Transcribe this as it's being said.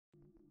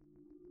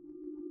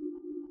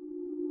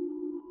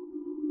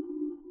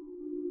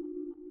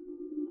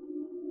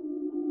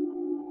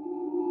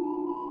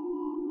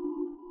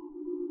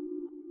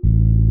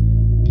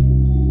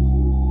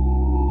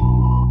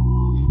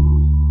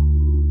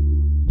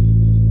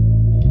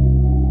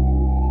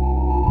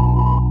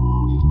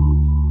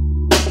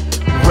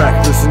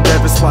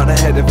Right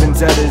ahead of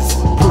vendettas,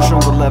 push on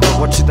the lever,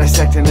 watch it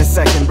dissect in a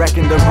second.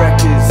 Reckon the wreck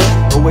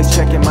is always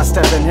checking my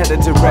step and head a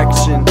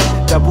direction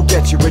that will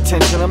get your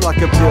attention. I'm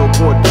like a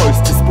billboard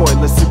poster,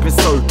 spoiler, super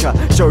soaker,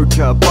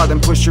 joker,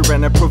 button pusher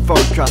and a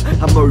provoker.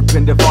 I'm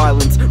open to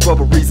violence,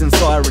 robberies and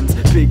sirens,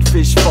 big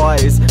fish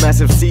fires,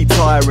 massive sea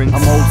tyrants.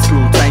 I'm old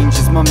school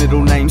dangers, my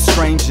middle name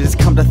strangers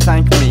come to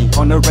thank me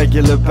on a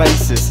regular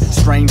basis.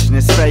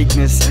 Strangeness,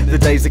 fakeness, the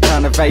days are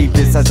kind of vague.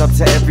 This adds up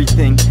to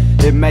everything,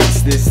 it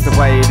makes this the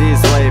way it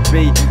is, way it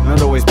be.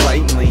 Not always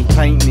blatantly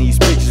paint these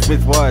pictures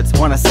with words.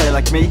 Wanna say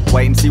like me?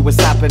 Wait and see what's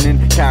happening.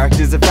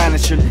 Characters are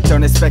vanishing,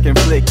 don't expect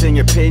conflicting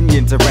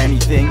opinions or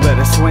anything. Let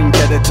us swing,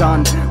 get it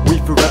done. We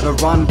forever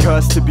run,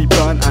 cursed to be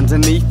burnt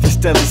underneath this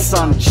deadly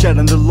sun.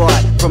 Shedding the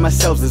light from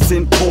ourselves is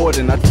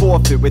important. I'd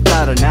forfeit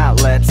without an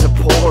outlet to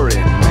pour in,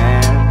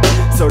 man.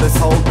 So just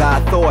hold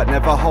that thought,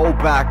 never hold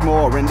back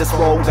more. And just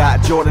roll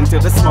that Jordan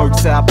till the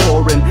smoke's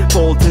outpouring.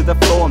 Fall to the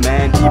floor,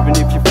 man, even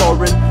if you're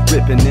foreign.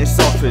 Ripping this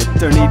off it,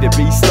 don't need to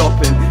be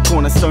stopping.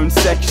 Cornerstone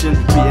Section,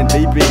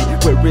 B&BB,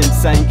 we're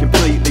insane,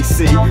 completely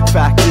see.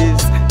 Fact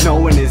is, no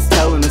one is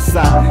telling us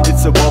that.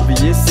 It's so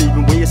obvious,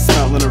 even we are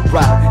smelling a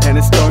rat. And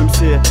it's domes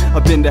here,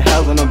 I've been to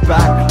hell and I'm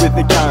back. With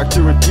the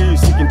character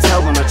reviews, you can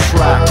tell on a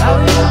track.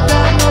 Now that you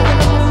got nothing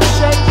to lose,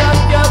 shake up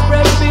your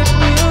breakbeat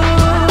blues.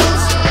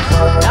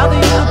 Now that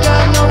you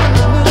got nothing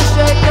to lose,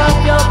 shake up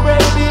your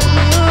breakbeat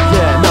blues.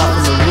 Yeah,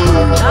 nothing to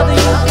lose. Now that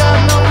you got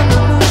nothing to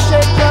lose,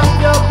 shake up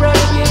your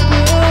breakbeat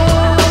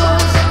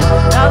blues.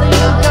 Now that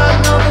you got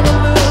nothing to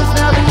lose,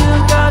 now that you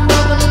got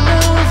nothing to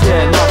lose.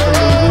 Yeah, nothing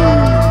to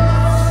lose.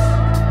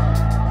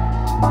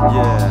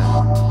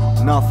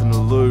 Yeah, nothing to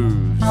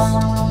lose.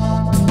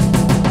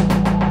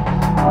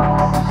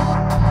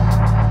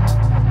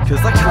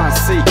 Cause I can't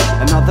see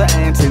another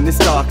ant in this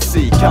dark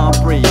sea. Can't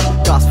breathe,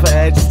 gasp for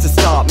air just to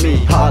start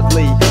me.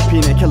 Hardly,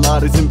 pina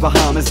coladas in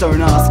Bahamas,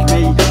 don't ask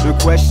me. No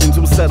questions,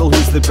 we'll settle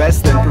who's the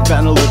best then.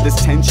 Prevent all of this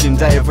tension,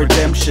 day of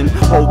redemption.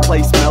 Whole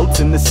place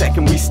melting the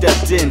second we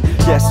stepped in.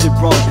 Yes, you're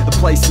wrong, the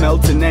place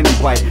melting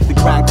anyway. The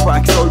ground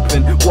cracks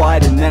open,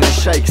 wide and then it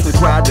shakes. The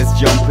crowd is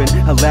jumping,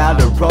 a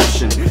loud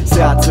eruption.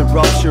 Sound to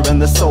rupture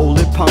and the soul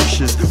it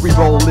punctures. We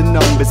roll in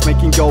numbers,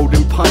 making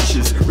golden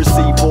punches.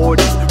 Receive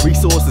orders,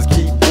 resources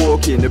keep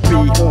walking. To be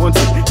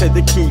haunted, take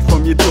the key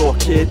from your door,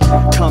 kid.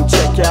 Come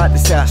check out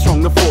this how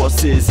strong the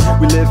force is.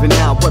 We're living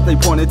out what they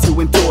wanted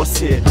to endorse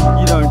here.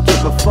 You don't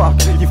give a fuck,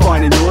 you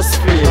find in your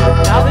sphere.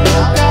 Now that you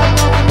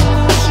got